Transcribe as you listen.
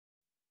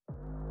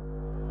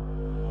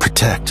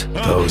protect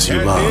those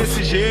you love.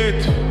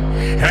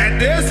 É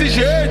desse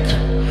jeito,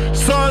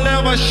 só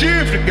leva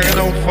chifre quem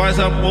não faz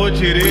amor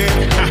direito.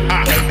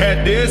 É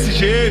desse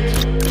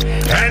jeito,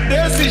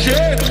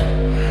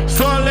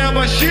 só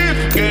leva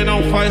chifre quem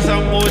não faz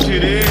amor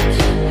direito.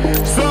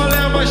 Só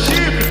leva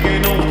chifre quem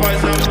não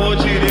faz amor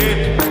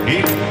direito.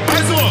 E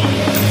mais um.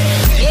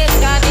 Essa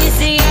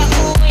camisinha é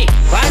ruim,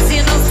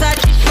 quase não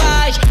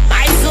satisfaz,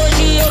 mas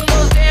hoje eu tô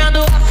vendo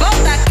a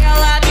falta que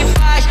ela me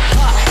faz.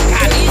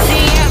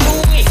 Camisinha é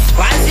ruim,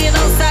 quase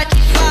não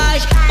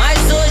satisfaz, mas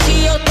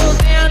hoje eu tô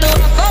vendo a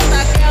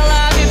falta que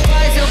ela me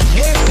faz. Eu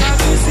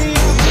camisinha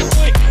é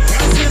ruim,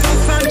 quase não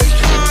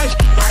satisfaz,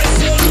 mas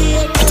hoje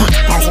eu tô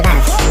vendo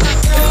a falta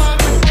que ela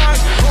me faz.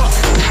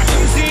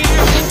 Camisinha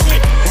é ruim,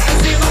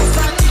 quase não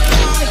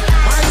satisfaz,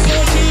 mas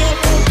hoje eu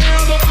tô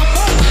vendo a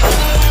falta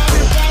que ela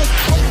me faz.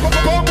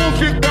 Como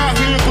ficar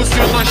rico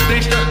se nós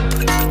tem...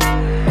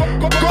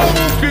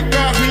 Como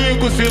ficar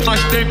rico se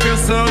nós tem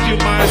pensão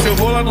demais? Eu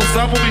vou lá no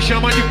sapo, me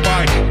chama de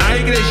pai. Na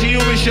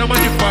igrejinha me chama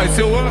de pai.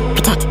 Seu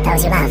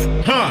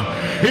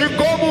E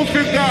como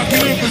ficar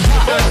rico se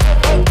nós...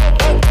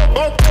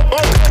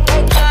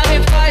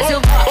 Mais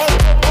um.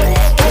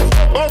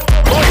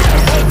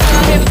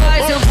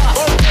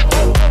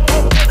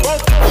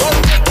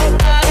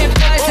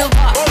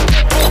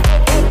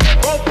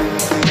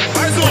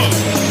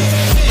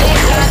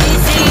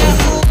 Camisinha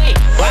ruim,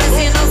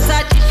 quase não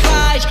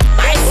satisfaz,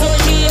 mas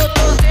hoje eu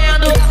tô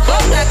vendo a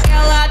falta que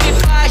ela me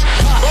faz.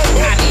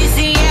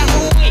 Camisinha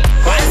ruim,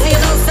 quase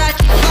não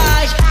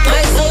satisfaz,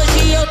 mas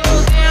hoje eu tô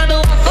vendo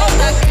a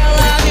falta que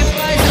ela me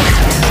faz.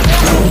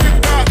 Como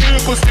ficar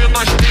rico se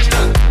nós tem...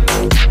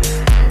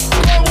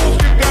 Como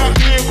ficar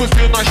rico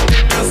se nós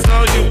tem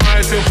pensão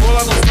demais? Eu vou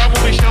lá no sapo,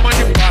 me chama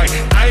de pai.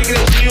 Na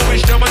igrejinha me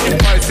chama de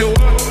pai. Seu...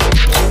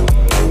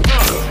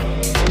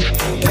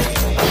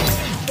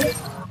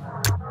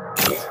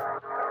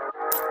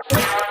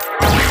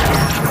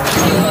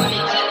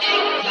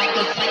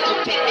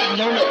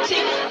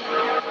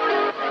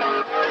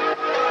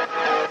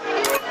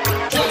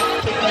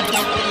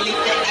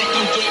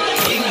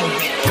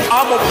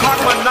 I'ma cock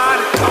my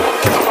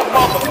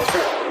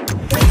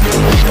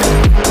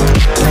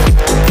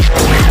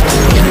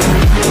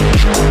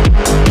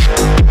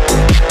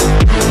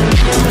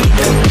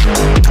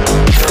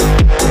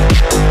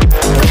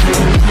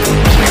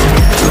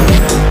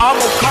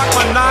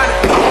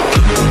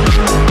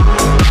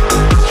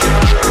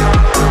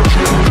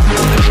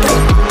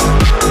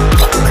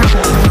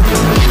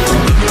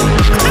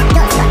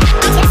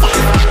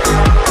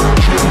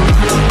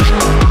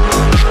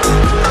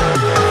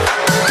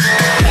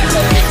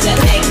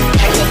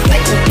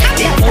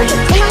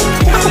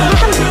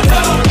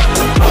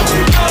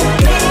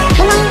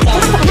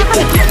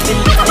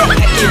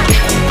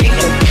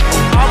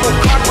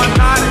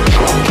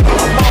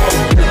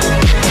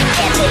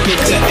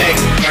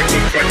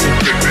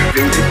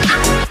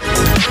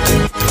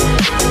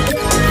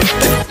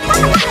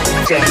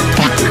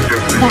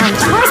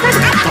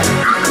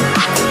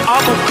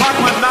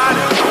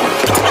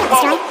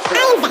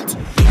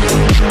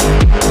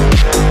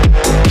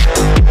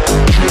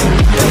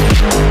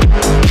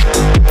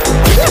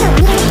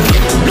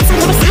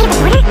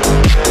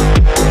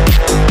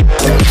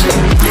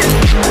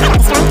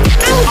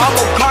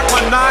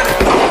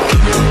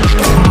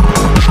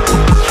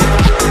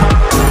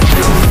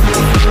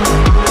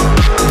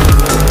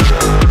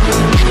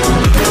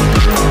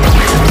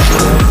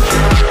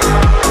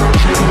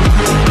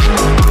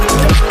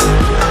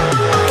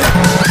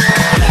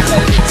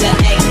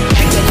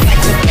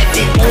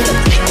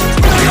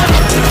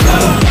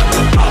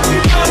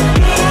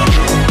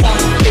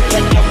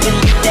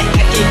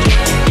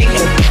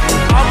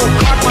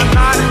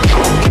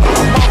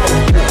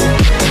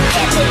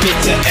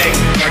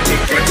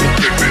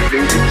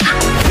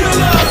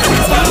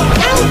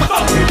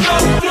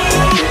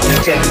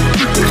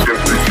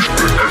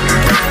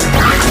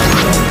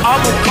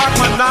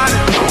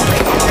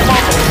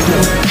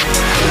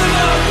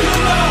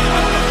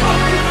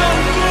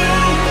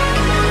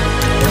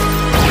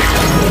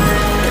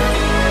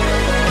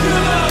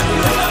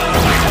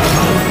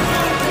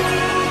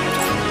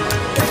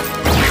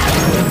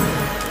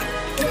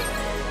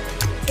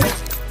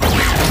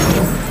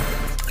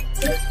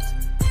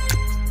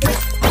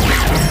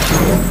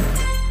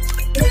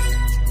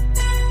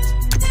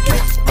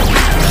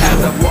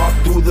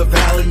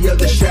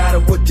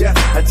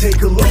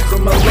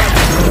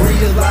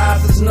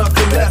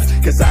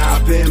 'Cause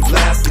I've been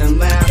blasting and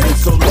laughing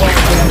so long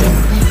that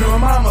even my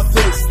mama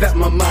thinks that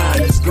my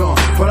mind is gone.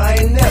 But I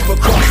ain't never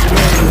crossed a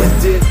man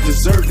that did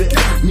deserve it.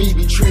 Me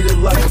be treated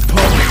like a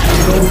punk, you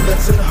know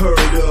that's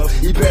unheard of.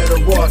 You better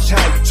watch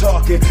how you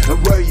talking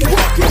and where you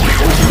walking,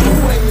 or you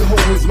and your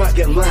homies might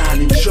get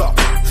lined and chalk.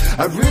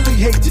 I really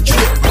hate to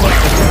trip, but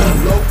I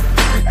down low.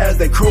 As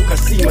they croak, I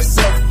see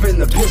myself in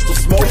the pistol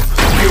smoke.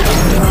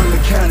 On the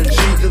count of G,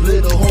 the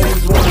little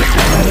homies wanna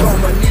die on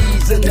my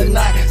knees in the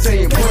night,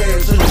 saying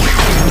prayers in the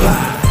street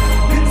light.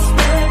 Been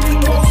spending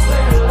most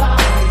of their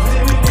lives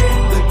living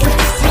in the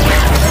gangster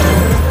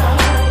paradise.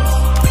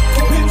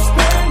 Been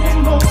spending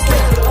most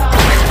of their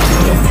lives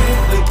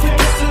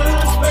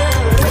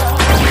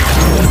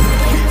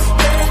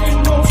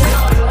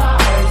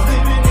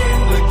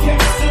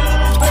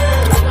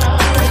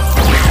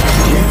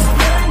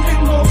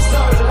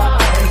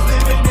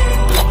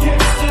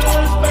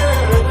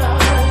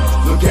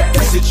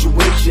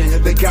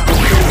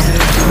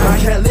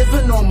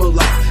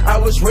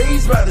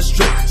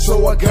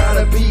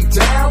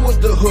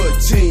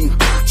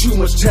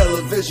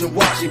television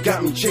watching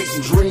got me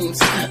chasing dreams.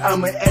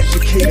 I'm an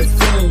educated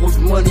fool with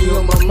money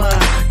on my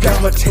mind.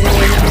 Got my tan in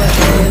my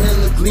hand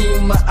and the gleam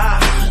in my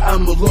eye.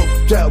 I'm a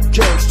looked out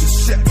gangster,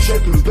 set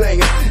tripping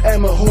banger,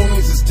 and my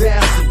homies is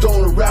down, so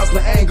don't arouse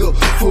my anger.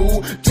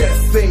 Fool,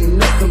 death ain't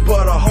nothing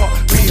but a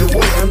heartbeat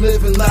away. I'm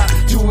living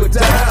life, do or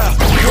die.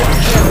 What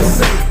can I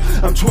say?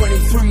 I'm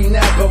 23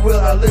 now, but will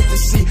I live to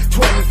see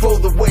 24?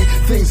 The way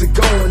things are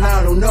going,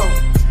 I don't know.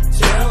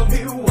 Tell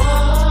me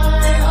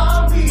why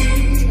are we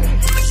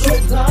so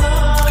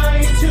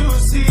blind to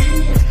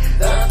see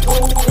that the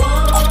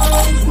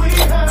ones we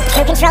hurt?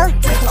 To controlling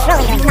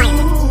your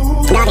environment.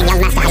 Nodding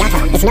young master Hayato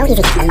is no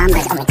easy task. The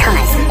numbers only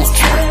commerce is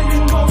trouble.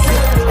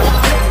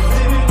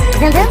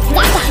 Vroom vroom,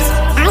 dash dash.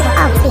 I will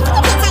always be. You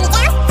can't tie me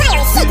down.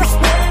 Fire is secret.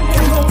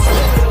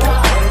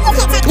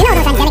 You know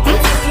those angelic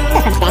plants?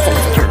 Those from Brasil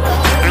is calm.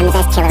 I'm the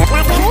best killer.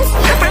 Last news?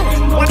 I'll find it.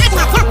 You're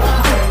knocking out jump.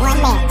 One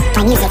man.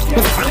 My music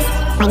size.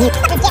 My new.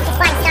 Let's get this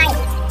party started.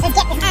 Let's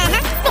get this.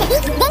 Spin a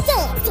beat, then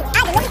dance.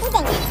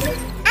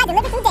 I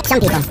deliver through things.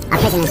 Some people are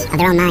prisoners of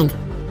their own mind.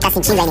 That's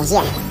in Chile,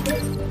 Indonesia.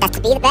 That's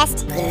to be the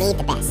best, you need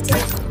the best.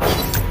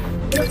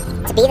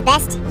 To be the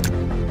best.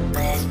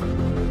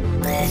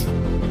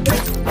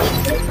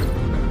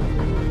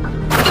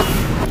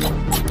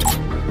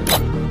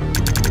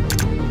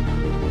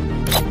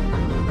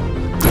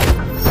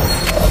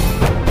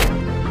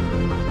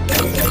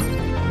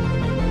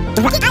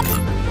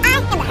 I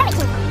am the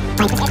hurricane.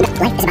 Life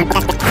is about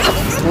prospect.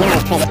 You know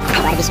it's crazy. I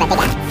want to be sure they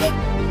got it.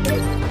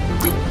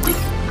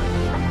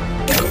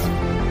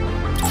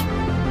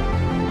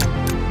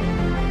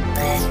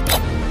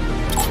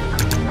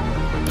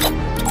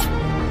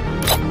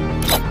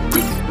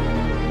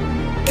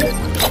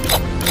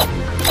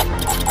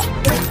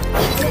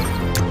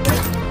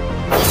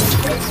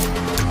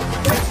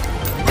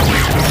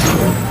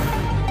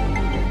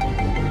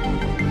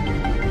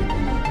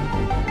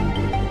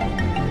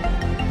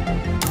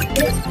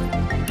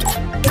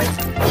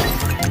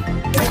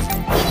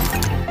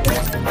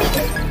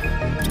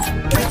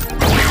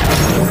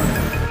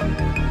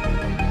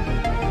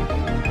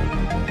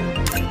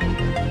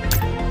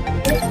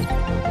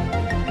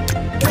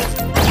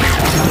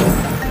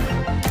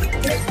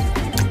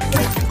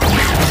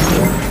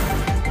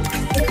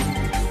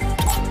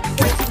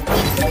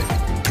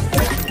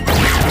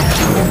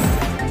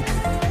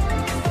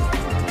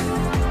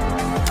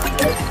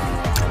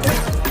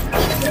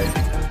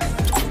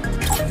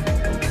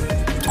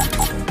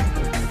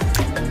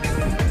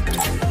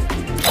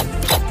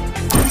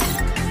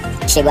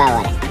 Chegou a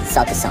hora,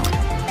 solta o som.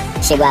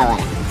 Chegou a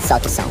hora,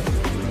 solta o som.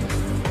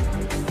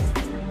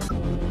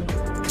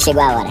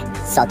 Chegou a hora,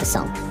 solta o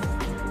som.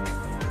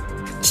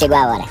 Chegou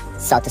a hora,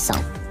 solta o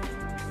som.